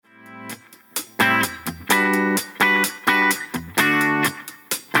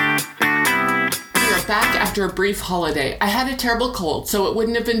after a brief holiday. I had a terrible cold, so it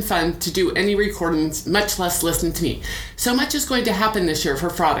wouldn't have been fun to do any recordings, much less listen to me. So much is going to happen this year for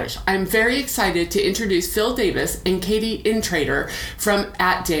Fraudish. I'm very excited to introduce Phil Davis and Katie Intrater from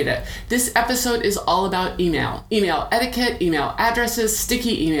 @Data. This episode is all about email etiquette, email addresses,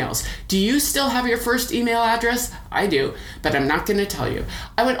 sticky emails. Do you still have your first email address? I do, but I'm not going to tell you.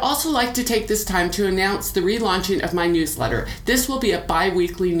 I would also like to take this time to announce the relaunching of my newsletter. This will be a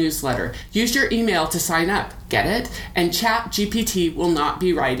bi-weekly newsletter. Use your email to sign up. Get it? And ChatGPT will not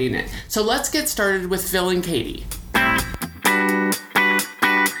be writing it. So let's get started with Phil and Katie.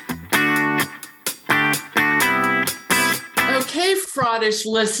 Okay, Fraudish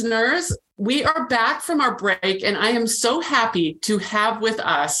listeners, we are back from our break, and I am so happy to have with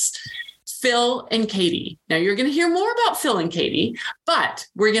us Phil and Katie. Now, you're going to hear more about Phil and Katie, but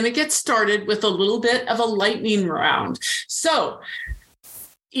we're going to get started with a little bit of a lightning round. So,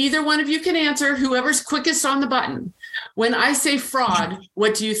 either one of you can answer, whoever's quickest on the button. When I say fraud,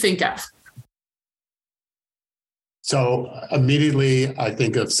 what do you think of? So, immediately, I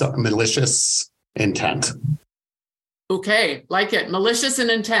think of some malicious intent. Okay, like it. Malicious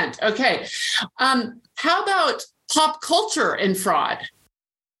and intent. Okay. How about pop culture and fraud?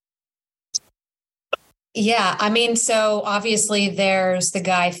 Yeah, I mean, so obviously there's the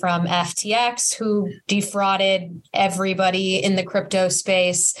guy from FTX who defrauded everybody in the crypto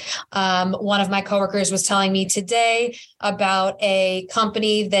space. One of my coworkers was telling me today about a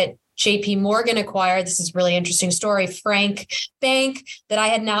company that JP Morgan acquired. This is a really interesting story. Frank Bank, that I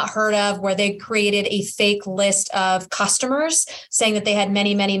had not heard of, where they created a fake list of customers saying that they had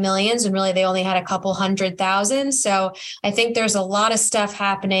many, many millions, and really they only had a couple 100,000. So I think there's a lot of stuff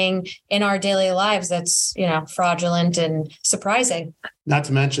happening in our daily lives that's, fraudulent and surprising. Not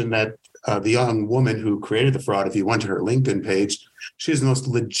to mention that the young woman who created the fraud, if you went to her LinkedIn page, she has the most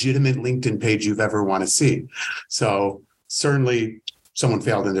legitimate LinkedIn page you've ever want to see. So certainly someone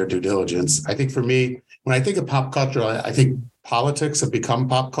failed in their due diligence. I think for me, when I think of pop culture, I think politics have become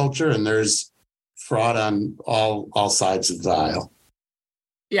pop culture, and there's fraud on all sides of the aisle.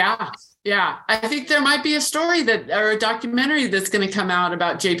 Yeah. I think there might be a story or a documentary that's going to come out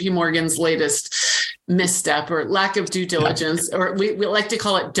about JP Morgan's latest misstep or lack of due diligence, or we like to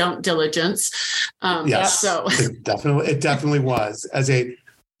call it don't diligence. Yes, so it definitely was. As a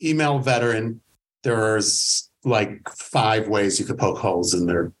email veteran, there's like 5 ways you could poke holes in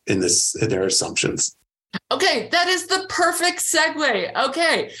their assumptions. Okay, that is the perfect segue.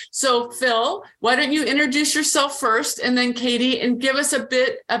 Okay, so Phil, why don't you introduce yourself first, and then Katie, and give us a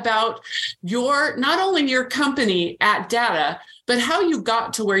bit about not only your company @Data, but how you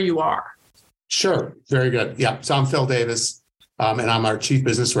got to where you are. Sure, very good. Yeah, so I'm Phil Davis. And I'm our Chief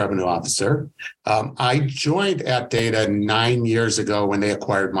Business Revenue Officer. I joined @Data 9 years ago when they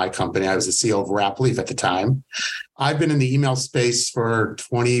acquired my company. I was the CEO of Rapleaf at the time. I've been in the email space for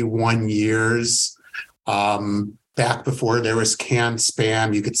 21 years. Back before there was canned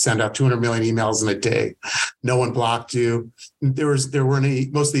spam, you could send out 200 million emails in a day. No one blocked you. Most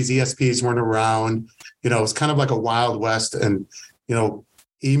of these ESPs weren't around. It was kind of like a Wild West, and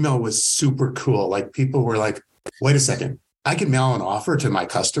email was super cool. Like, people were like, wait a second, I can mail an offer to my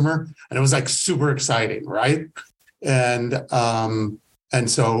customer. And it was like super exciting, right? And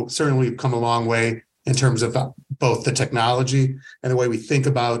so certainly we've come a long way in terms of both the technology and the way we think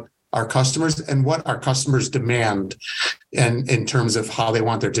about our customers and what our customers demand, and in terms of how they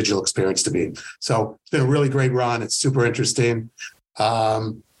want their digital experience to be. So it's been a really great run. It's super interesting.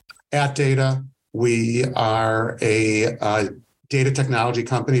 @Data, we are a data technology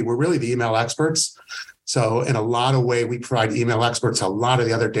company. We're really the email experts. So in a lot of ways, we provide email experts to a lot of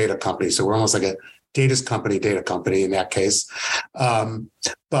the other data companies. So we're almost like a data company in that case.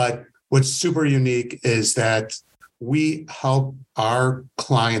 But what's super unique is that we help our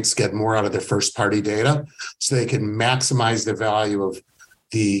clients get more out of their first-party data so they can maximize the value of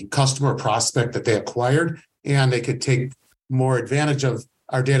the customer prospect that they acquired, and they could take more advantage of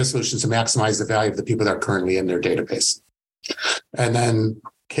our data solutions to maximize the value of the people that are currently in their database. And then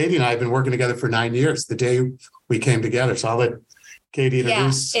Katie and I have been working together for 9 years, the day we came together. So I'll let Katie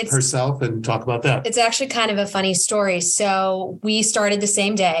introduce herself and talk about that. It's actually kind of a funny story. So we started the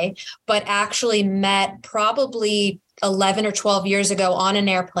same day, but actually met probably 11 or 12 years ago on an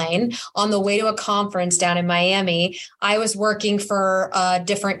airplane on the way to a conference down in Miami. I was working for a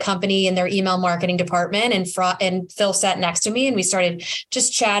different company in their email marketing department, and Phil sat next to me, and we started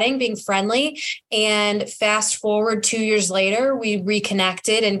just chatting, being friendly. And fast forward 2 years later, we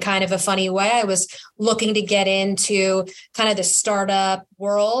reconnected in kind of a funny way. I was looking to get into kind of the startup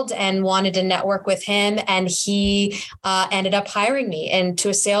world and wanted to network with him. And he ended up hiring me into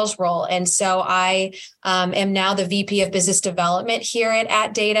a sales role. And so I am now the VP of Business Development here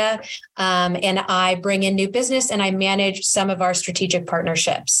at Data. And I bring in new business and I manage some of our strategic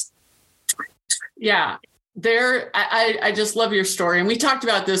partnerships. Yeah. I just love your story. And we talked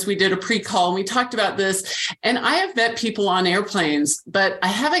about this. We did a pre-call and we talked about this. And I have met people on airplanes, but I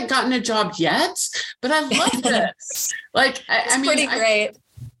haven't gotten a job yet. But I love this. Like, I mean, pretty great.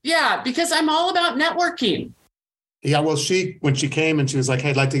 Yeah, because I'm all about networking. Yeah, well, when she came and she was like, hey,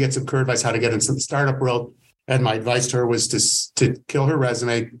 I'd like to get some career advice, how to get into the startup world. And my advice to her was to kill her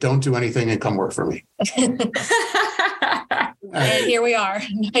resume, don't do anything, and come work for me. And here we are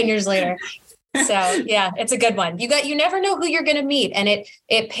 9 years later. So yeah, it's a good one. You never know who you're going to meet, and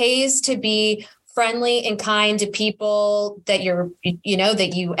it pays to be friendly and kind to people that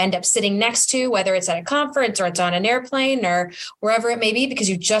that you end up sitting next to, whether it's at a conference or it's on an airplane or wherever it may be, because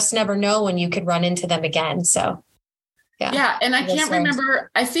you just never know when you could run into them again. So yeah. And I can't remember,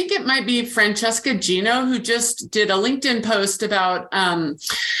 I think it might be Francesca Gino who just did a LinkedIn post about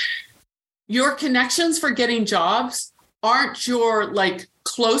your connections for getting jobs aren't your like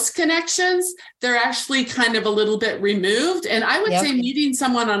close connections. They're actually kind of a little bit removed. And I would say meeting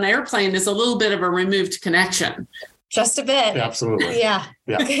someone on an airplane is a little bit of a removed connection. Just a bit. Yeah, absolutely. Yeah.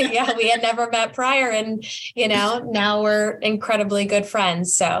 Yeah. We had never met prior and, now we're incredibly good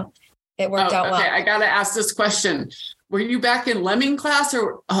friends. So it worked out well. Okay. I got to ask this question. Were you back in lemming class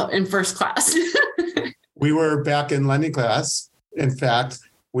or in first class? We were back in lending class. In fact,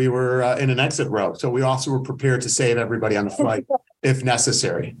 we were in an exit row. So we also were prepared to save everybody on the flight if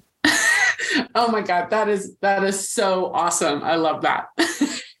necessary. Oh my God. That is so awesome. I love that.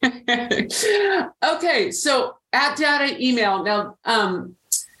 Okay. So at Data email. Now,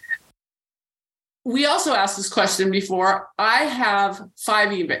 we also asked this question before. I have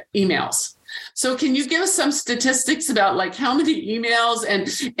 5 emails. So can you give us some statistics about like how many emails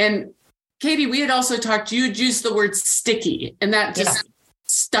and Katie, we had also talked, you'd used the word sticky and that just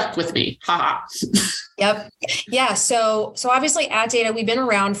stuck with me. Haha. Yep. Yeah. So obviously at Data, we've been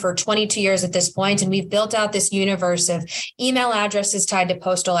around for 22 years at this point, and we've built out this universe of email addresses tied to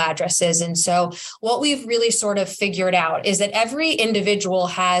postal addresses. And so what we've really sort of figured out is that every individual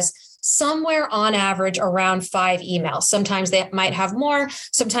has somewhere on average around 5 emails. Sometimes they might have more,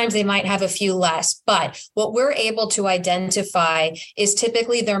 sometimes they might have a few less. But what we're able to identify is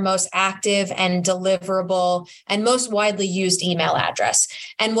typically their most active and deliverable and most widely used email address.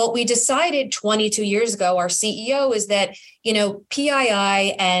 And what we decided 22 years ago, our CEO, is that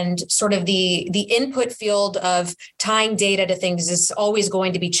PII and sort of the input field of tying data to things is always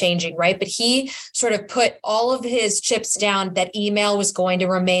going to be changing, right? But he sort of put all of his chips down that email was going to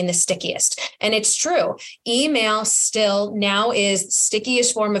remain the stickiest. And it's true. Email still now is the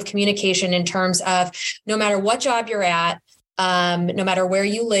stickiest form of communication in terms of no matter what job you're at, no matter where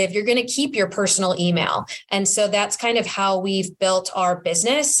you live, you're going to keep your personal email. And so that's kind of how we've built our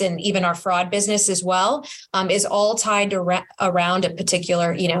business, and even our fraud business as well, is all tied around a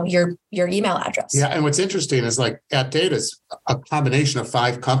particular, your email address. Yeah. And what's interesting is like at Data is a combination of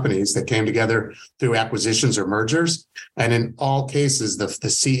 5 companies that came together through acquisitions or mergers. And in all cases, the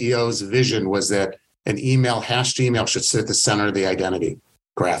CEO's vision was that an hashed email should sit at the center of the identity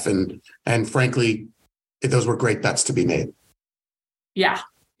graph. And frankly, those were great bets to be made. Yeah,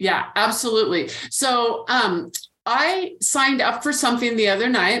 absolutely. So I signed up for something the other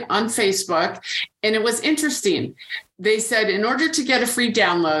night on Facebook, and it was interesting. They said, in order to get a free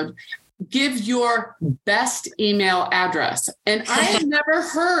download, give your best email address. And I had never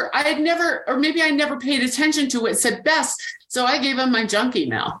paid attention to it. It said best. So I gave them my junk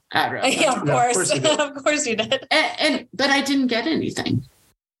email address. Yeah, of course. Of course you did. But I didn't get anything.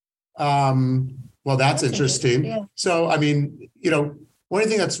 Well, that's interesting. Yeah. So, I mean, one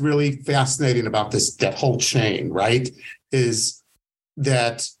thing that's really fascinating about that whole chain, right, is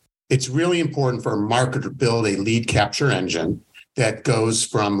that it's really important for a marketer to build a lead capture engine that goes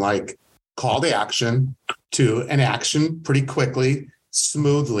from like call to action to an action pretty quickly,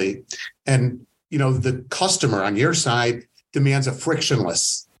 smoothly. And, the customer on your side demands a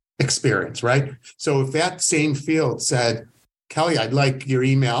frictionless experience, right? So if that same field said, Kelly, I'd like your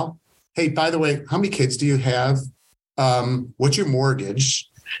email. Hey, by the way, how many kids do you have? What's your mortgage?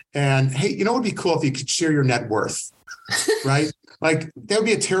 And hey, it would be cool if you could share your net worth, right? Like that would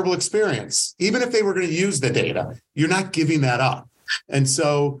be a terrible experience. Even if they were going to use the data, you're not giving that up. And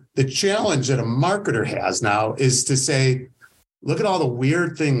so the challenge that a marketer has now is to say, look at all the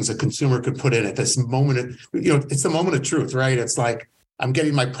weird things a consumer could put in at this moment. It's the moment of truth, right? It's like, I'm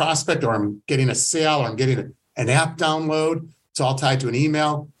getting my prospect, or I'm getting a sale, or I'm getting an app download. It's all tied to an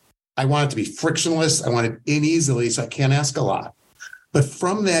email. I want it to be frictionless. I want it in easily, so I can't ask a lot. But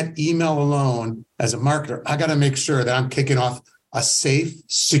from that email alone, as a marketer, I got to make sure that I'm kicking off a safe,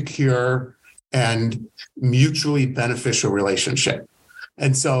 secure, and mutually beneficial relationship.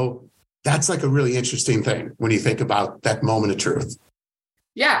 And so that's like a really interesting thing when you think about that moment of truth.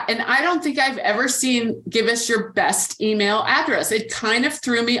 Yeah. And I don't think I've ever seen give us your best email address. It kind of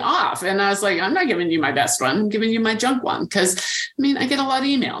threw me off. And I was like, I'm not giving you my best one. I'm giving you my junk one. Cause I mean, I get a lot of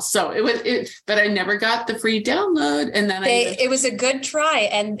emails. So but I never got the free download. And then it was a good try.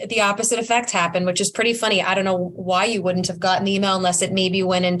 And the opposite effect happened, which is pretty funny. I don't know why you wouldn't have gotten the email unless it maybe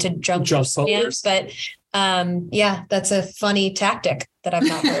went into junk folders. But yeah, that's a funny tactic that I've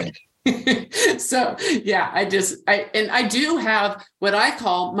not heard. So yeah, I do have what I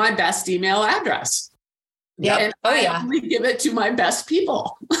call my best email address. Yeah. And I only give it to my best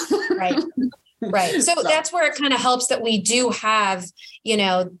people. Right. Right. So that's where it kind of helps that we do have,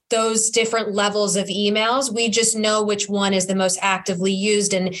 those different levels of emails. We just know which one is the most actively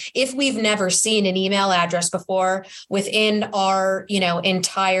used. And if we've never seen an email address before within our,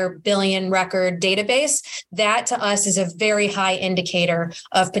 entire billion record database, that to us is a very high indicator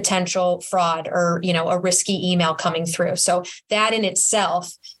of potential fraud or, a risky email coming through. So that in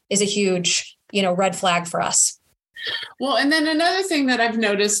itself is a huge, red flag for us. Well, and then another thing that I've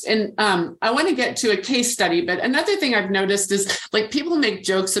noticed, and I want to get to a case study, but another thing I've noticed is like people make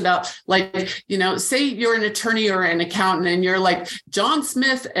jokes about say you're an attorney or an accountant and you're like John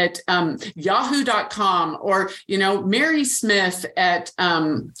Smith at yahoo.com or, Mary Smith at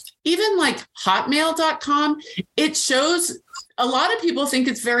even like hotmail.com. It shows a lot of people think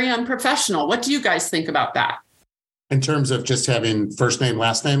it's very unprofessional. What do you guys think about that? In terms of just having first name,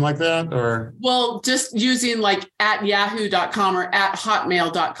 last name like that, or? Well, just using like at yahoo.com or at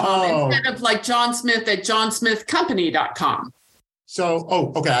hotmail.com instead of like John Smith at johnsmithcompany.com. So,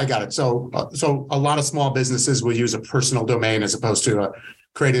 okay, I got it. So a lot of small businesses will use a personal domain as opposed to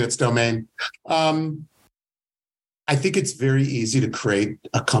creating its domain. I think it's very easy to create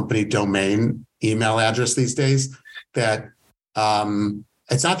a company domain email address these days that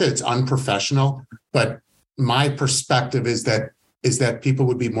it's not that it's unprofessional, but my perspective is that people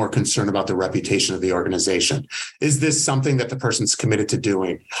would be more concerned about the reputation of the organization. Is this something that the person's committed to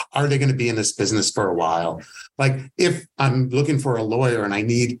doing? Are they going to be in this business for a while? Like if I'm looking for a lawyer and I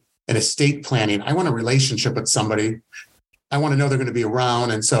need an estate planning, I want a relationship with somebody. I want to know they're going to be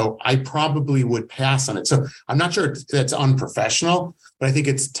around. And so I probably would pass on it. So I'm not sure that's unprofessional, but I think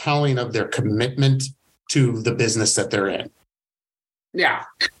it's telling of their commitment to the business that they're in. Yeah.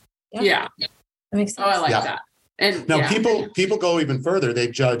 That makes sense. Oh, I like that. And now people go even further. They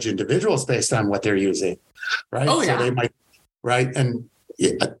judge individuals based on what they're using, right? Oh, yeah. So they might, right? And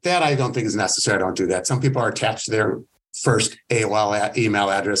that I don't think is necessary. I don't do that. Some people are attached to their first AOL email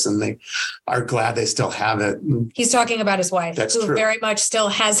address and they are glad they still have it. He's talking about his wife, who true. Very much still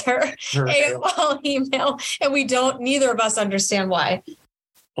has her AOL email, and neither of us understand why.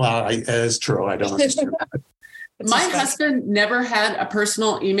 Well, it is true. I don't understand that. My husband never had a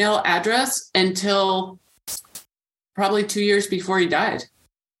personal email address until probably 2 years before he died.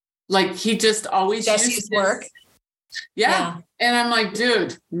 Like he just always used work. Yeah. And I'm like,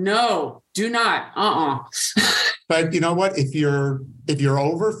 dude, no, do not. But you know what? If you're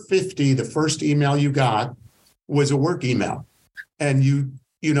over 50, the first email you got was a work email. And you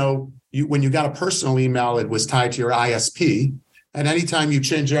when you got a personal email, it was tied to your ISP. And anytime you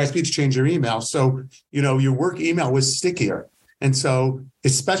change your ISP, to change your email. So, your work email was stickier. And so,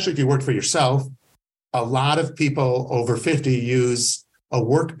 especially if you work for yourself, a lot of people over 50 use a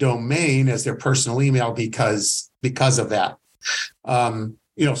work domain as their personal email because of that.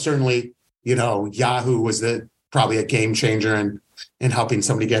 Certainly, Yahoo was probably a game changer in helping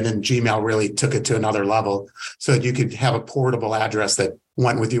somebody get in. Gmail really took it to another level so that you could have a portable address that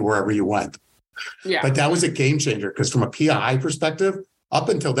went with you wherever you went. Yeah. But that was a game changer because from a PII perspective, up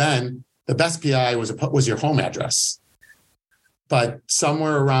until then, the best PII was your home address. But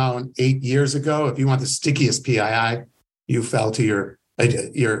somewhere around 8 years ago, if you want the stickiest PII, you fell to your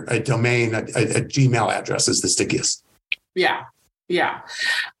domain, a Gmail address is the stickiest. Yeah. Yeah.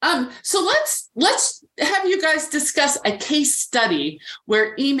 So let's have you guys discuss a case study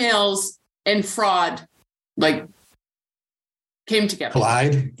where emails and fraud came together.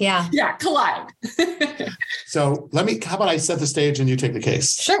 Collide? Yeah. Yeah, collide. So how about I set the stage and you take the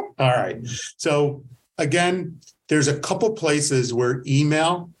case? Sure. All right. So again, there's a couple places where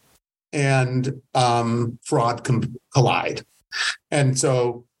email and fraud collide. And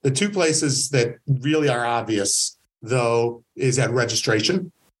so the two places that really are obvious though, is at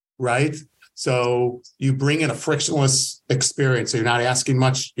registration, right? So you bring in a frictionless experience. So you're not asking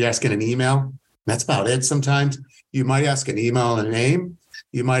much. You're asking an email. That's about it. Sometimes you might ask an email and a name.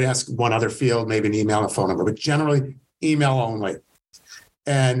 You might ask one other field, maybe an email and a phone number, but generally email only.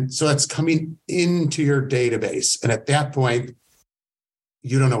 And so that's coming into your database. And at that point,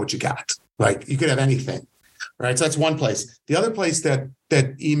 you don't know what you got. Like you could have anything, right? So that's one place. The other place that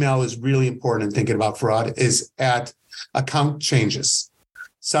email is really important in thinking about fraud is at account changes.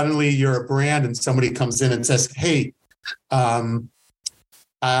 Suddenly you're a brand and somebody comes in and says, hey, I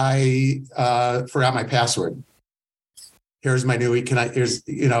forgot my password. Here's my new,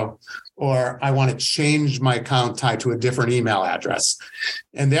 or I want to change my account tied to a different email address.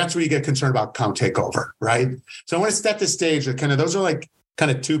 And that's where you get concerned about account takeover, right? So I want to set the stage that those are like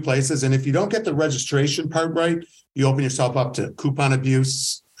two places. And if you don't get the registration part right, you open yourself up to coupon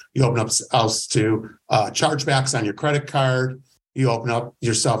abuse. You open up else to chargebacks on your credit card. You open up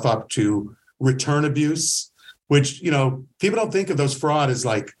yourself up to return abuse, which, people don't think of those fraud as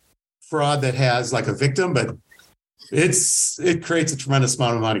like fraud that has like a victim, but it creates a tremendous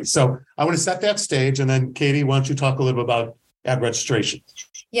amount of money. So I want to set that stage. And then Katie, why don't you talk a little bit about ad registration?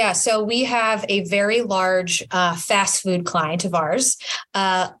 Yeah, so we have a very large fast food client of ours.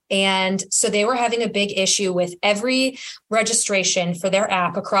 And so they were having a big issue with every registration for their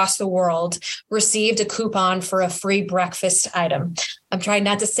app across the world received a coupon for a free breakfast item. I'm trying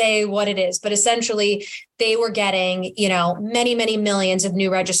not to say what it is, but essentially they were getting, many, many millions of new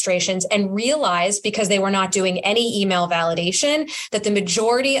registrations and realized because they were not doing any email validation that the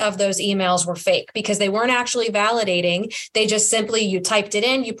majority of those emails were fake because they weren't actually validating. They just simply, you typed it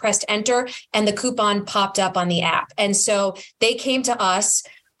in, you pressed enter, and the coupon popped up on the app. And so they came to us.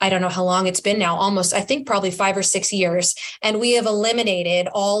 I don't know how long it's been now, almost, I think probably 5 or 6 years. And we have eliminated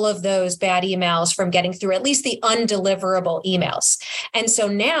all of those bad emails from getting through, at least the undeliverable emails. And so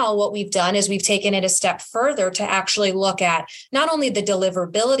now what we've done is we've taken it a step further to actually look at not only the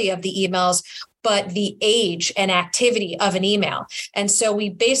deliverability of the emails, but the age and activity of an email. And so we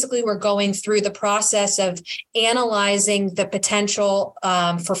basically were going through the process of analyzing the potential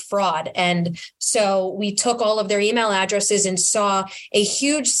for fraud. And so we took all of their email addresses and saw a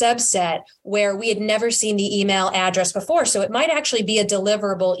huge subset where we had never seen the email address before. So it might actually be a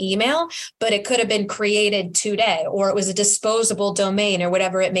deliverable email, but it could have been created today, or it was a disposable domain or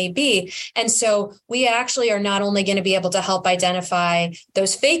whatever it may be. And so we actually are not only going to be able to help identify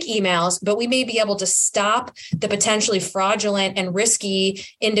those fake emails, but we may be able to stop the potentially fraudulent and risky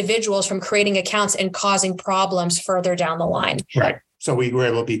individuals from creating accounts and causing problems further down the line. Right. So we were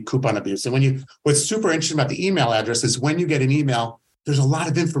able to beat coupon abuse. And what's super interesting about the email address is when you get an email, there's a lot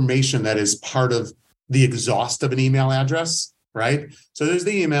of information that is part of the exhaust of an email address, right? So there's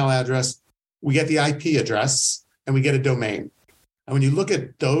the email address, we get the IP address, and we get a domain. And when you look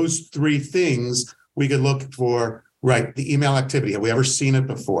at those three things, we could look for, right, the email activity. Have we ever seen it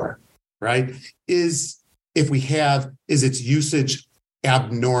before? Right? Is its usage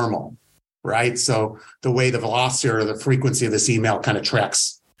abnormal, right? So the way the velocity or the frequency of this email kind of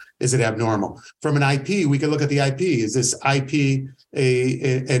tracks, is it abnormal? From an IP, we can look at the IP. Is this IP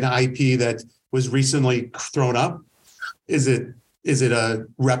an IP that was recently thrown up? Is it a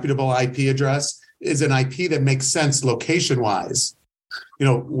reputable IP address? Is it an IP that makes sense location-wise?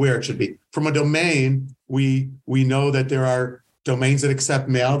 Where it should be. From a domain, we know that there are domains that accept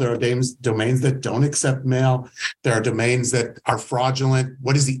mail. There are domains that don't accept mail. There are domains that are fraudulent.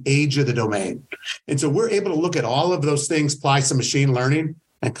 What is the age of the domain? And so we're able to look at all of those things, apply some machine learning,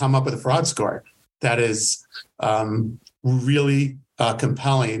 and come up with a fraud score that is really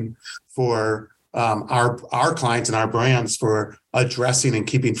compelling for our clients and our brands for addressing and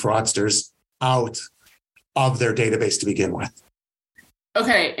keeping fraudsters out of their database to begin with.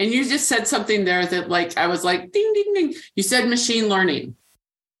 Okay. And you just said something there that I was like, ding, ding, ding. You said machine learning.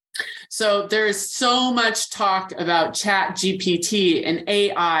 So there is so much talk about ChatGPT and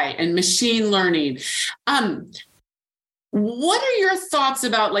AI and machine learning. What are your thoughts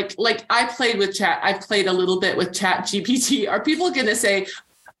about like I played a little bit with ChatGPT. Are people going to say,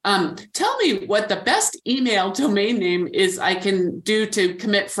 tell me what the best email domain name is I can do to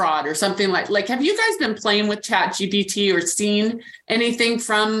commit fraud or something like, have you guys been playing with ChatGPT or seen anything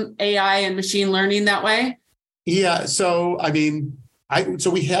from AI and machine learning that way? Yeah. So,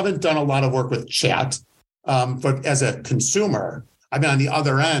 we haven't done a lot of work with chat, but as a consumer, I've been on the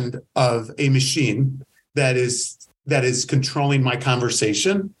other end of a machine that is controlling my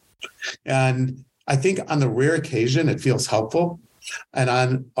conversation. And I think on the rare occasion, it feels helpful.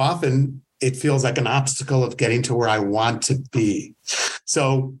 And often it feels like an obstacle of getting to where I want to be.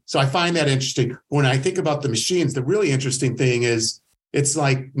 So I find that interesting. When I think about the machines, the really interesting thing is it's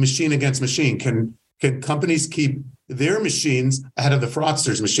like machine against machine. Can companies keep their machines ahead of the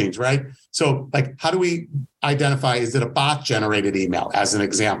fraudsters' machines, right? So like, how do we identify, is it a bot generated email as an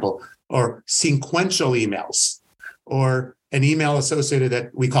example, or sequential emails, or an email associated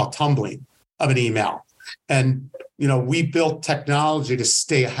that we call tumbling of an email? And, we built technology to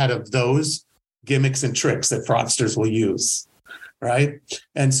stay ahead of those gimmicks and tricks that fraudsters will use, right?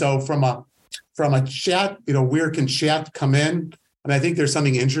 And so from a chat, where can chat come in? And I think there's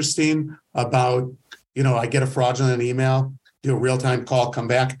something interesting about, I get a fraudulent email, do a real-time call, come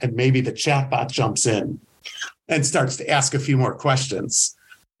back, and maybe the chatbot jumps in and starts to ask a few more questions.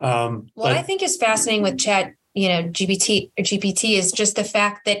 What I think is fascinating with chat, GPT is just the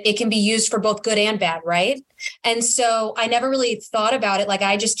fact that it can be used for both good and bad, right? And so I never really thought about it. Like,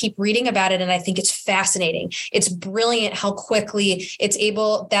 I just keep reading about it, and I think it's fascinating. It's brilliant how quickly it's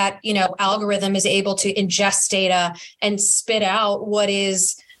able, that, algorithm is able to ingest data and spit out what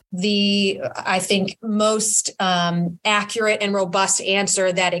is I think, most accurate and robust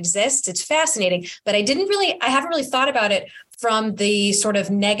answer that exists. It's fascinating, but I haven't really thought about it from the sort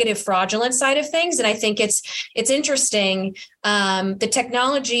of negative fraudulent side of things. And I think it's interesting. The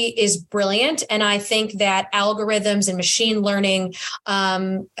technology is brilliant. And I think that algorithms and machine learning,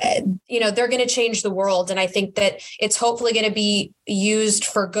 they're going to change the world. And I think that it's hopefully going to be used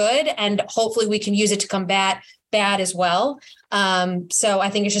for good, and hopefully we can use it to combat bad as well. So I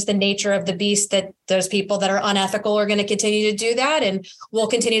think it's just the nature of the beast that those people that are unethical are going to continue to do that, and we'll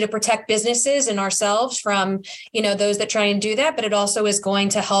continue to protect businesses and ourselves from, those that try and do that. But it also is going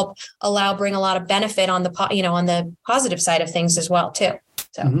to help bring a lot of benefit on the, on the positive side of things as well too.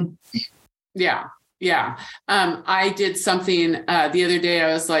 So. Mm-hmm. Yeah. Yeah. I did something the other day.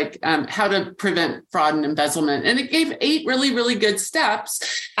 I was like, how to prevent fraud and embezzlement. And it gave 8 really, really good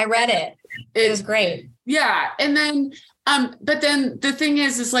steps. I read it. It was great. Yeah. And then, but then the thing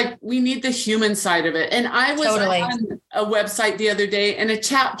is like, we need the human side of it. And I was on a website the other day, and a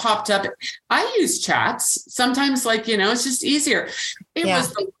chat popped up. I use chats sometimes, like, it's just easier. It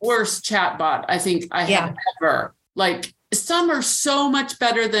was the worst chat bot I think I have ever. Like, some are so much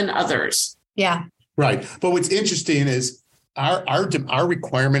better than others. Yeah. Right. But what's interesting is our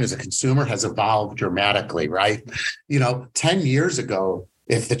requirement as a consumer has evolved dramatically, right? 10 years ago,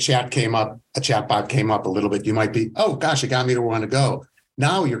 if the chat bot came up a little bit, you might be, oh gosh, it got me to where I want to go.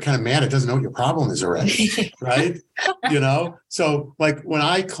 Now you're kind of mad. It doesn't know what your problem is already. Right. So like when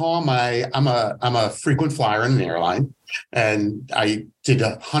I call I'm a frequent flyer in an airline, and I did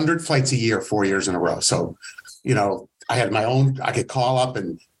 100 flights a year, 4 years in a row. So, I had my own, I could call up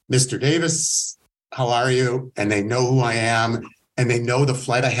and, Mr. Davis, how are you? And they know who I am, and they know the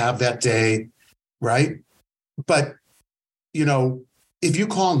flight I have that day. Right. But, if you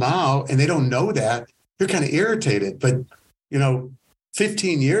call now and they don't know that, you're kind of irritated. But,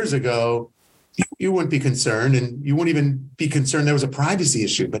 15 years ago, you wouldn't be concerned, and you wouldn't even be concerned there was a privacy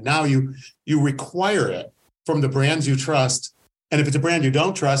issue. But now you require it from the brands you trust. And if it's a brand you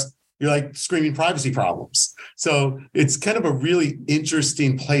don't trust, you're like screaming privacy problems. So it's kind of a really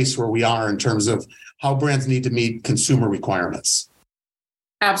interesting place where we are in terms of how brands need to meet consumer requirements.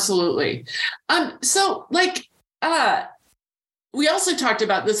 Absolutely. So like, we also talked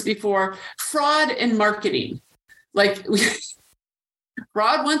about this before, fraud and marketing. Like,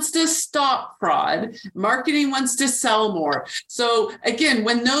 fraud wants to stop fraud. Marketing wants to sell more. So again,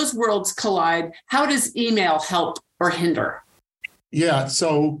 when those worlds collide, how does email help or hinder? Yeah.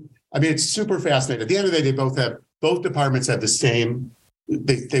 So, it's super fascinating. At the end of the day, both departments have the same,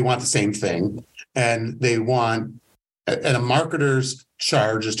 they want the same thing. And they want, and a marketer's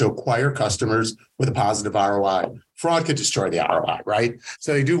charge is to acquire customers with a positive ROI. Fraud could destroy the ROI, right?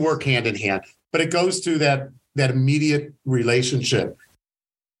 So they do work hand in hand, but it goes to that immediate relationship.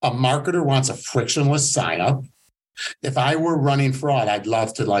 A marketer wants a frictionless sign up. If I were running fraud, I'd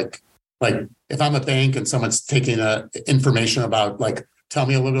love to like if I'm a bank and someone's taking information about, like, tell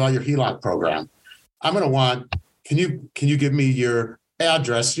me a little bit about your HELOC program, I'm going to want, can you give me your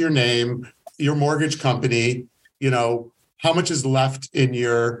address, your name, your mortgage company, how much is left in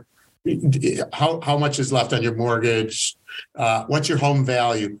your, how much is left on your mortgage? What's your home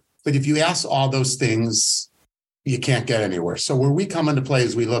value? But if you ask all those things, you can't get anywhere. So where we come into play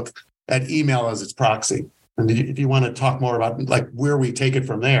is we look at email as its proxy. And if you want to talk more about like where we take it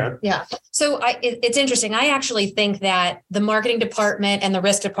from there. Yeah. So it's interesting. I actually think that the marketing department and the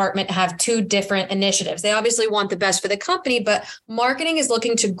risk department have 2 different initiatives. They obviously want the best for the company, but marketing is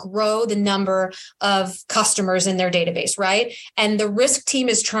looking to grow the number of customers in their database, right? And the risk team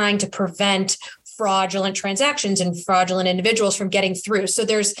is trying to prevent fraudulent transactions and fraudulent individuals from getting through. So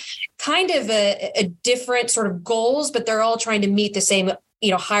there's kind of a different sort of goals, but they're all trying to meet the same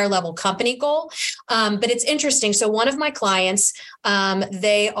higher level company goal. But it's interesting. So one of my clients,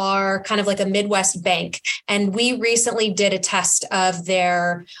 they are kind of like a Midwest bank. And we recently did a test of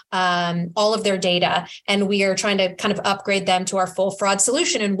their, all of their data. And we are trying to kind of upgrade them to our full fraud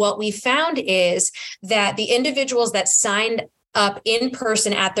solution. And what we found is that the individuals that signed up in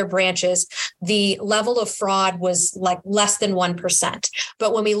person at their branches, the level of fraud was like less than 1%.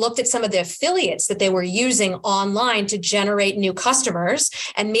 But when we looked at some of the affiliates that they were using online to generate new customers,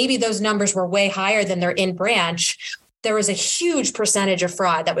 and maybe those numbers were way higher than their in branch, there was a huge percentage of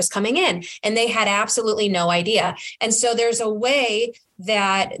fraud that was coming in, and they had absolutely no idea. And so there's a way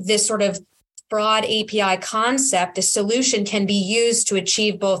that this sort of fraud API concept, the solution can be used to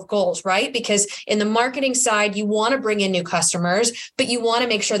achieve both goals, right? Because in the marketing side, you want to bring in new customers, but you want to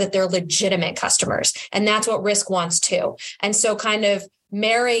make sure that they're legitimate customers. And that's what risk wants too. And so kind of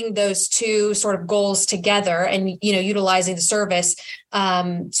marrying those two sort of goals together and, utilizing the service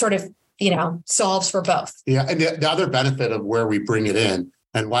solves for both. Yeah. And the other benefit of where we bring it in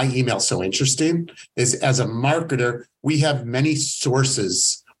and why email is so interesting is as a marketer, we have many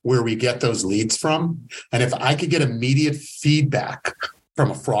sources where we get those leads from. And if I could get immediate feedback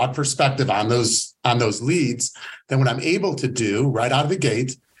from a fraud perspective on those leads, then what I'm able to do right out of the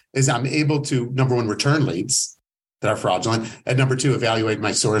gate is I'm able to, number one, return leads that are fraudulent, and number two, evaluate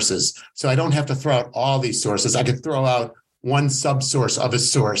my sources. So I don't have to throw out all these sources. I could throw out one subsource of a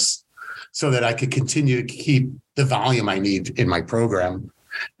source so that I could continue to keep the volume I need in my program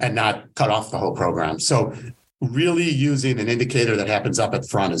and not cut off the whole program. So really using an indicator that happens up at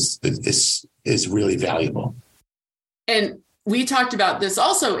front is really valuable. And we talked about this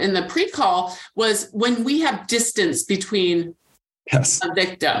also in the pre-call, was when we have distance between a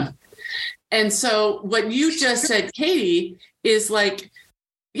victim. And so what you just said, Katie, is like,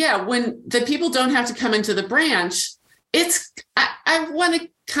 yeah, when the people don't have to come into the branch, I want to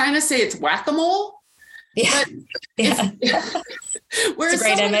kind of say it's whack-a-mole. Yeah. Whereas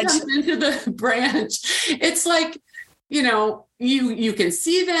someone comes into the branch, it's like, you can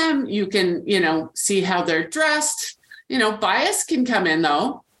see them, you can, see how they're dressed, bias can come in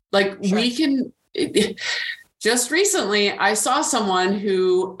though. Like sure. We can, just recently I saw someone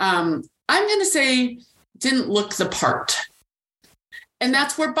who, I'm going to say didn't look the part. And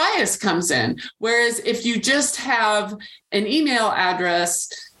that's where bias comes in. Whereas if you just have an email address,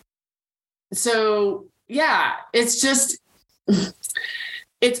 so yeah, it's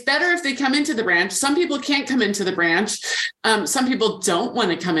better if they come into the branch. Some people can't come into the branch. Some people don't want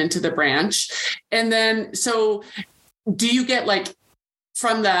to come into the branch. And then, so do you get like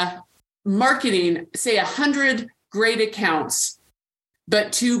from the marketing, say 100 great accounts,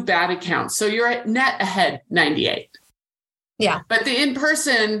 but 2 bad accounts. So you're at net ahead 98. Yeah. But the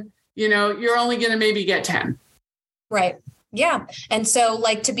in-person, you're only going to maybe get 10. Right. Yeah. And so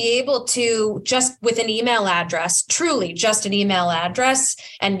like to be able to just with an email address, truly just an email address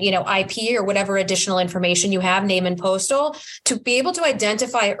and, IP or whatever additional information you have, name and postal, to be able to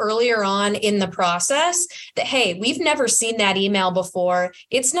identify earlier on in the process that, hey, we've never seen that email before.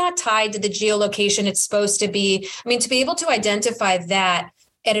 It's not tied to the geolocation it's supposed to be. I mean, to be able to identify that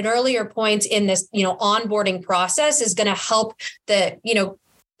at an earlier point in this, onboarding process is going to help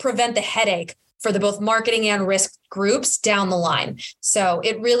prevent the headache for the both marketing and risk groups down the line. So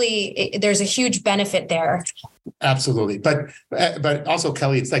there's a huge benefit there. Absolutely. But also,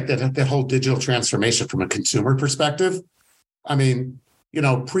 Kelly, it's like that whole digital transformation from a consumer perspective. I mean,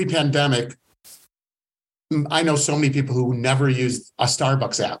 pre-pandemic, I know so many people who never used a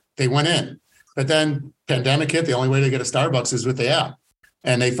Starbucks app. They went in, but then pandemic hit. The only way to get a Starbucks is with the app.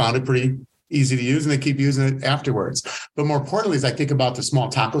 And they found it pretty easy to use and they keep using it afterwards. But more importantly, as I think about the small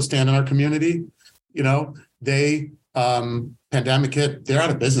taco stand in our community, they pandemic hit, they're out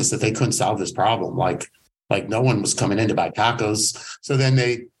of business if they couldn't solve this problem. Like no one was coming in to buy tacos. So then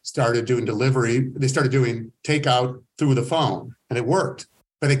they started doing delivery. They started doing takeout through the phone and it worked,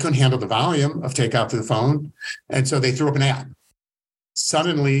 but they couldn't handle the volume of takeout through the phone. And so they threw up an app.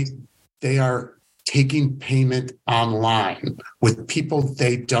 Suddenly they are taking payment online with people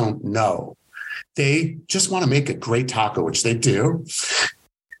they don't know. They just want to make a great taco, which they do,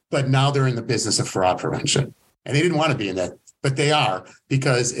 but now they're in the business of fraud prevention. And they didn't want to be in that, but they are,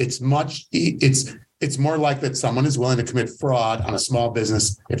 because it's more likely that someone is willing to commit fraud on a small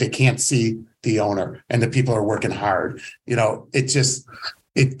business if they can't see the owner and the people are working hard.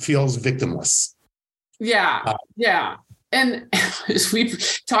 It feels victimless. Yeah. Yeah. And as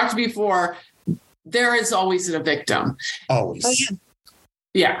we've talked before, there is always a victim. Always. Oh, yeah.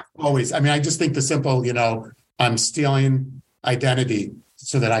 Yeah. Always. I mean, I just think the simple, I'm stealing identity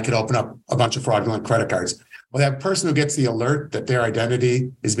so that I could open up a bunch of fraudulent credit cards. Well, that person who gets the alert that their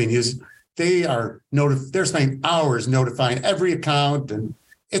identity is being used, they're spending hours notifying every account, and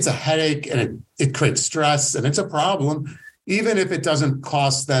it's a headache, and it creates stress, and it's a problem, even if it doesn't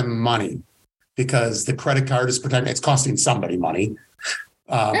cost them money, because the credit card is it's costing somebody money.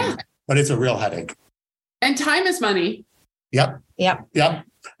 But it's a real headache. And time is money. Yep. Yep. Yep.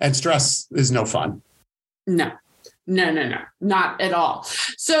 And stress is no fun. No, not at all.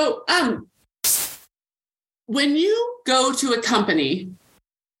 So, when you go to a company,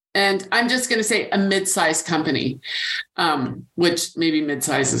 and I'm just going to say a mid-sized company, which maybe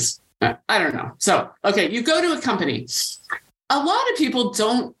mid-size is, I don't know. So, okay, you go to a company. A lot of people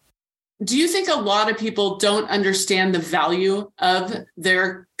do you think a lot of people don't understand the value of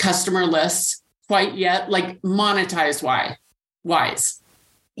their customer lists quite yet, like monetized wise?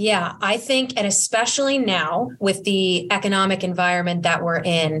 Yeah, I think, and especially now with the economic environment that we're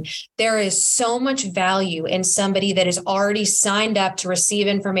in, there is so much value in somebody that is already signed up to receive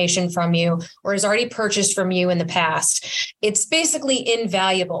information from you or has already purchased from you in the past. It's basically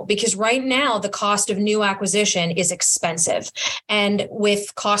invaluable because right now the cost of new acquisition is expensive. And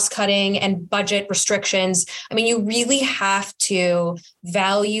with cost cutting and budget restrictions, I mean, you really have to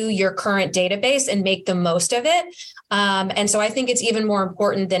value your current database and make the most of it. And so I think it's even more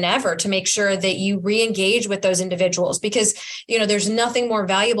important than ever to make sure that you re-engage with those individuals because, there's nothing more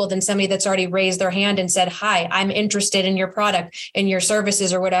valuable than somebody that's already raised their hand and said, hi, I'm interested in your product and your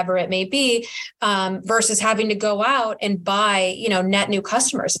services or whatever it may be, versus having to go out and buy, net new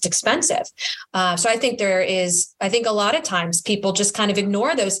customers. It's expensive. So I think a lot of times people just kind of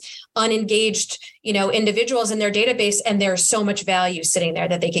ignore those unengaged, individuals in their database, and there's so much value sitting there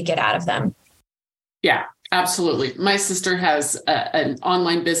that they could get out of them. Yeah. Absolutely. My sister has an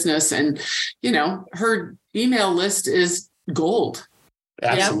online business and, her email list is gold.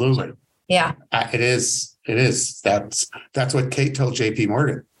 Absolutely. Yeah. It is. That's what Kate told JP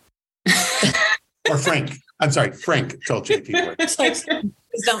Morgan. Or Frank. I'm sorry. Frank told JP Morgan. It's like,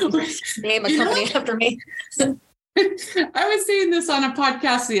 don't name a company after me. I was saying this on a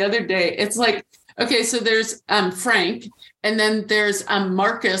podcast the other day. It's like, okay, so there's Frank. And then there's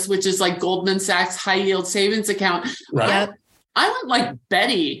Marcus, which is like Goldman Sachs high yield savings account. Right. Yep. I want like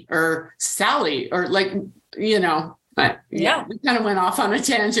Betty or Sally or like, we kind of went off on a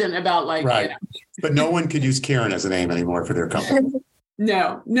tangent about like, right. But no one could use Karen as a name anymore for their company.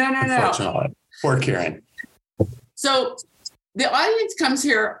 No. Unfortunately. Poor Karen. So the audience comes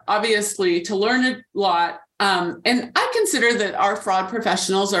here obviously to learn a lot. And I consider that our fraud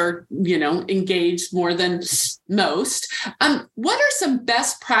professionals are, engaged more than most. What are some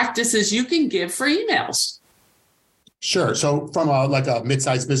best practices you can give for emails? Sure. So from a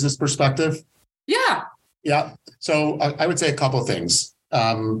mid-sized business perspective. Yeah. Yeah. So I would say a couple of things.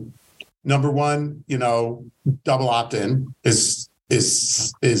 Number one, double opt-in is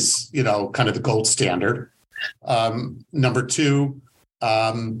kind of the gold standard. Number two,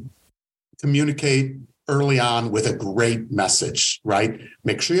 communicate early on with a great message, right?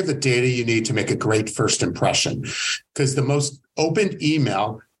 Make sure you have the data you need to make a great first impression, because the most opened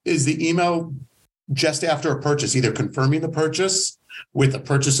email is the email just after a purchase, either confirming the purchase with the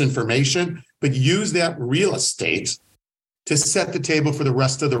purchase information, but use that real estate to set the table for the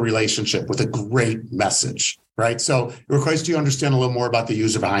rest of the relationship with a great message, right? So it requires you to understand a little more about the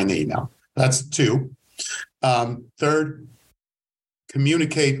user behind the email. That's two. Third,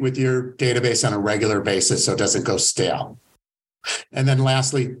 communicate with your database on a regular basis so it doesn't go stale. And then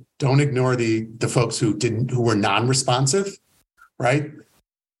lastly, don't ignore the folks who were non-responsive, right?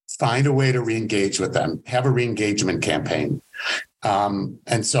 Find a way to re-engage with them. Have a re-engagement campaign.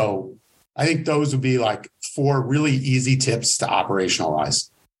 And so I think those would be like 4 really easy tips to operationalize.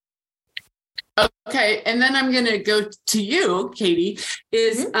 Okay. And then I'm going to go to you, Katie,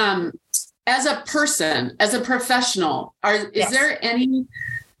 as a person, as a professional, is there any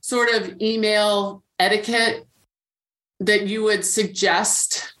sort of email etiquette that you would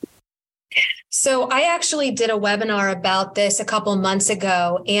suggest? So I actually did a webinar about this a couple months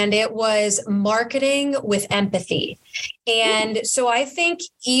ago, and it was marketing with empathy. And so I think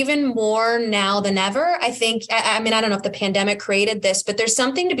even more now than ever, I don't know if the pandemic created this, but there's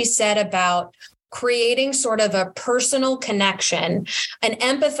something to be said about creating sort of a personal connection and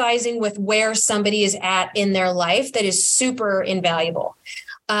empathizing with where somebody is at in their life that is super invaluable.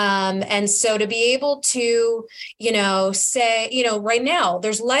 And so to be able to, say, right now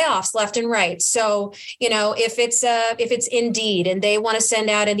there's layoffs left and right. So, if it's Indeed and they want to send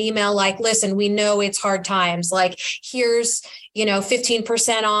out an email like, listen, we know it's hard times, like here's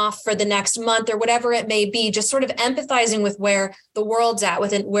 15% off for the next month or whatever it may be, just sort of empathizing with where the world's at,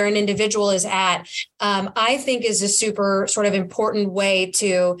 where an individual is at, I think is a super sort of important way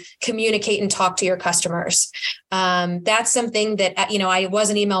to communicate and talk to your customers. That's something that, I was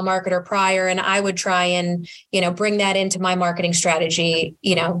an email marketer prior, and I would try and, bring that into my marketing strategy,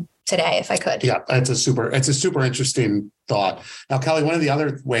 today, if I could. Yeah, it's a super interesting thought. Now, Kelly, one of the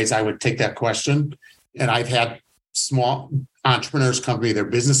other ways I would take that question, and I've had small entrepreneurs come to me, their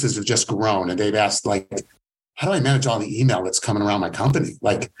businesses have just grown, and they've asked, how do I manage all the email that's coming around my company,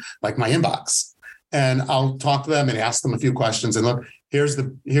 like my inbox? And I'll talk to them and ask them a few questions. And look, here's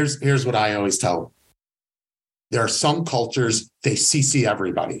what I always tell them. There are some cultures, they CC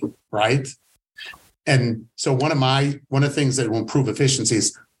everybody, right? And so one of the things that will improve efficiency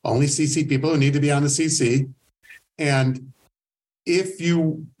is only CC people who need to be on the CC. And if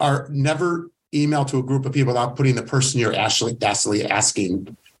you are never email to a group of people without putting the person you're actually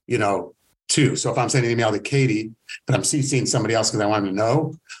asking, to. So if I'm sending an email to Katie, but I'm CCing somebody else because I want to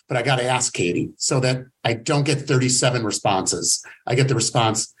know, but I got to ask Katie so that I don't get 37 responses. I get the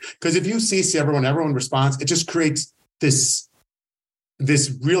response. Because if you CC everyone responds, it just creates this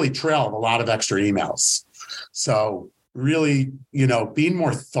really trail of a lot of extra emails. So really, being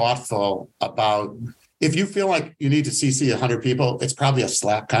more thoughtful about, if you feel like you need to CC 100 people, it's probably a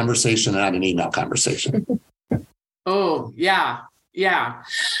Slack conversation and not an email conversation. Oh, yeah. Yeah.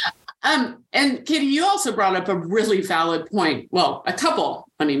 And Katie, you also brought up a really valid point. Well,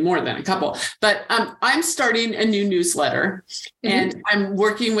 more than a couple, but I'm starting a new newsletter, and I'm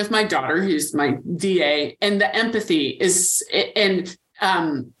working with my daughter, who's my DA, and the empathy is, and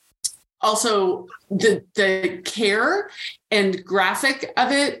also the care and graphic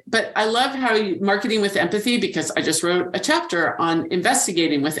of it. But I love how you marketing with empathy, because I just wrote a chapter on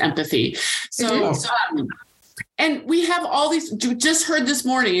investigating with empathy. So, and we have all these, just heard this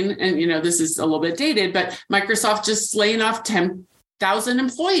morning, and, this is a little bit dated, but Microsoft just laying off 10,000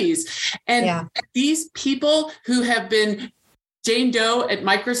 employees. And these people who have been Jane Doe at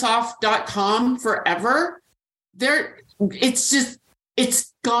Microsoft.com forever,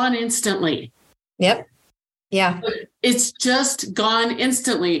 it's gone instantly. Yep. Yeah. It's just gone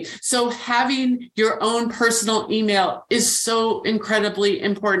instantly. So having your own personal email is so incredibly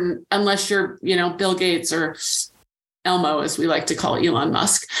important, unless you're, Bill Gates or Elmo, as we like to call Elon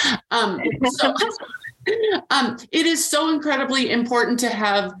Musk. It is so incredibly important to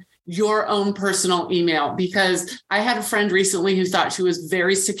have your own personal email, because I had a friend recently who thought she was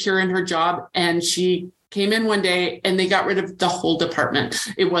very secure in her job, and she came in one day and they got rid of the whole department.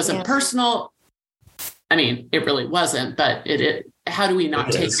 It wasn't personal. I mean, it really wasn't, but how do we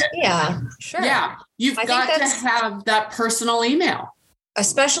not take it? Yeah, sure. Yeah. You've got to have that personal email.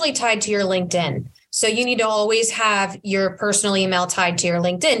 Especially tied to your LinkedIn. So you need to always have your personal email tied to your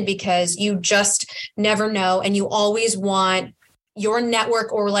LinkedIn, because you just never know. And you always want your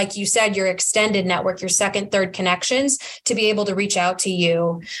network, or like you said, your extended network, your second, third connections, to be able to reach out to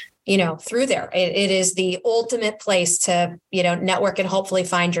you, through there. It is the ultimate place to, network and hopefully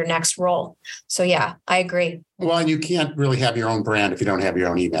find your next role. So yeah, I agree. Well, and you can't really have your own brand if you don't have your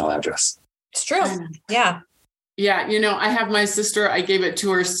own email address. It's true. Yeah. Yeah. I have my sister, I gave it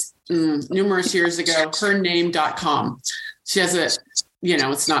to her numerous years ago, hername.com. She has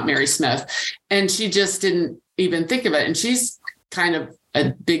it's not Mary Smith, and she just didn't even think of it. And she's kind of a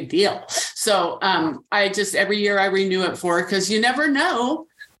big deal. So I just, every year I renew it for her, because you never know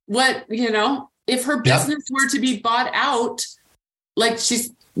what, if her business were to be bought out,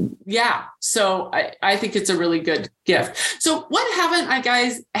 so I think it's a really good gift. So what have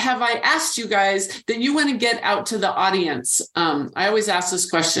I asked you guys that you want to get out to the audience? I always ask this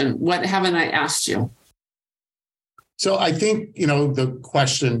question, what haven't I asked you? So I think, the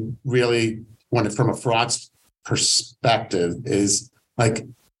question really, from a fraud perspective, is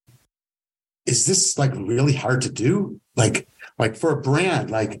is this really hard to do? Like for a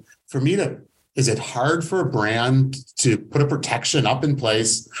brand, is it hard for a brand to put a protection up in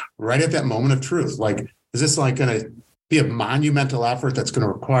place right at that moment of truth? Is this going to be a monumental effort that's going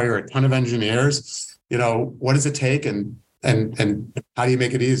to require a ton of engineers? What does it take, and how do you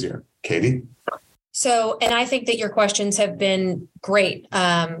make it easier, Katie? So, and I think that your questions have been great,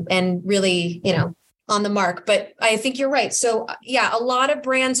 and really, on the mark. But I think you're right. So yeah, a lot of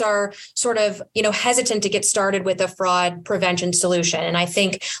brands are sort of, hesitant to get started with a fraud prevention solution. And I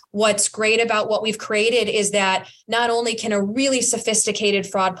think what's great about what we've created is that not only can a really sophisticated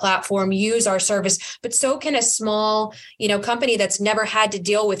fraud platform use our service, but so can a small, company that's never had to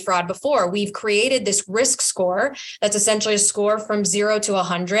deal with fraud before. We've created this risk score that's essentially a score from 0 to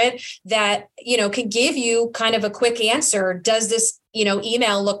 100 that, can give you kind of a quick answer. Does this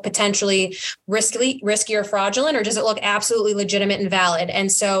email look potentially risky or fraudulent, or does it look absolutely legitimate and valid?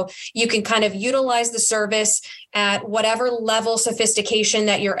 And so you can kind of utilize the service at whatever level sophistication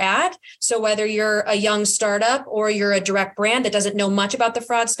that you're at. So whether you're a young startup or you're a direct brand that doesn't know much about the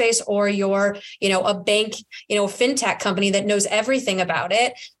fraud space, or you're, a bank, a fintech company that knows everything about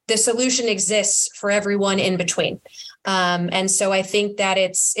it, the solution exists for everyone in between. And so I think that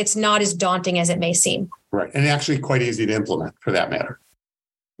it's not as daunting as it may seem. Right. And actually quite easy to implement for that matter.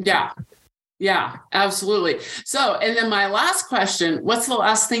 Yeah, absolutely. So, and then my last question, what's the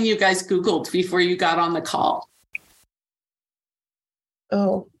last thing you guys Googled before you got on the call?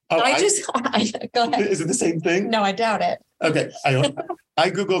 Go ahead. Is it the same thing? No, I doubt it. Okay. I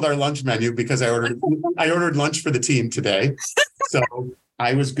Googled our lunch menu because I ordered lunch for the team today. So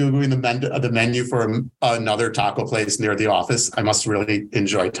I was Googling the menu for another taco place near the office. I must really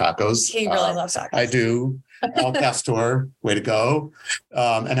enjoy tacos. He really loves tacos. I do. El Pastor, way to go.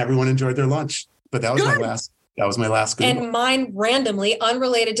 And everyone enjoyed their lunch. But that was my last Google. And mine, randomly,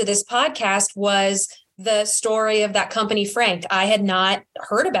 unrelated to this podcast, was the story of that company, Frank. I had not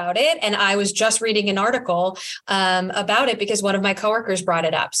heard about it, and I was just reading an article about it because one of my coworkers brought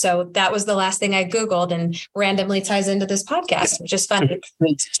it up. So that was the last thing I Googled, and randomly ties into this podcast, which is funny.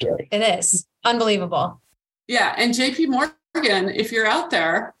 It is unbelievable. Yeah, and JP Morgan, if you're out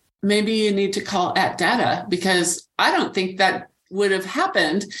there, maybe you need to call @Data, because I don't think that would have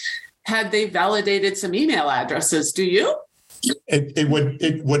happened had they validated some email addresses. Do you? It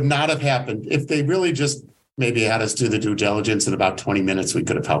would not have happened if they really just maybe had us do the due diligence in about 20 minutes. We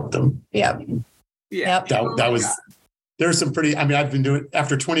could have helped them. Yeah. That was, there's some pretty, I've been doing,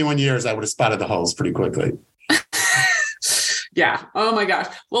 after 21 years, I would have spotted the holes pretty quickly. Yeah. Oh my gosh.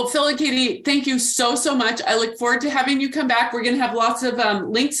 Well, Phil and Katie, thank you so much. I look forward to having you come back. We're going to have lots of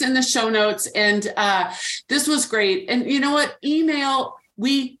links in the show notes. And this was great. And you know what? Email,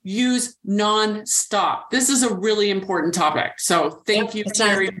 we use nonstop. This is a really important topic. So thank you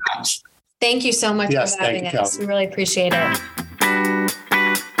very much. Thank you so much for having us. We really appreciate it.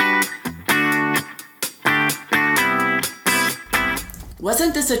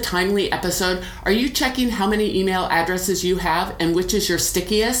 Wasn't this a timely episode? Are you checking how many email addresses you have and which is your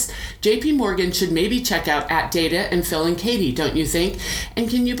stickiest? JP Morgan should maybe check out @Data and Phil and Katie, don't you think? And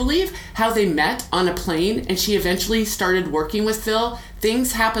can you believe how they met on a plane and she eventually started working with Phil?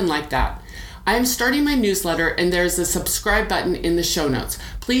 Things happen like that. I am starting my newsletter and there's a subscribe button in the show notes.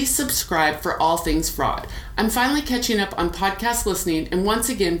 Please subscribe for all things fraud. I'm finally catching up on podcast listening, and once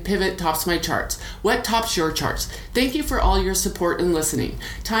again, Pivot tops my charts. What tops your charts? Thank you for all your support and listening.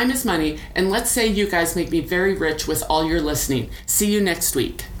 Time is money, and let's say you guys make me very rich with all your listening. See you next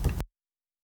week.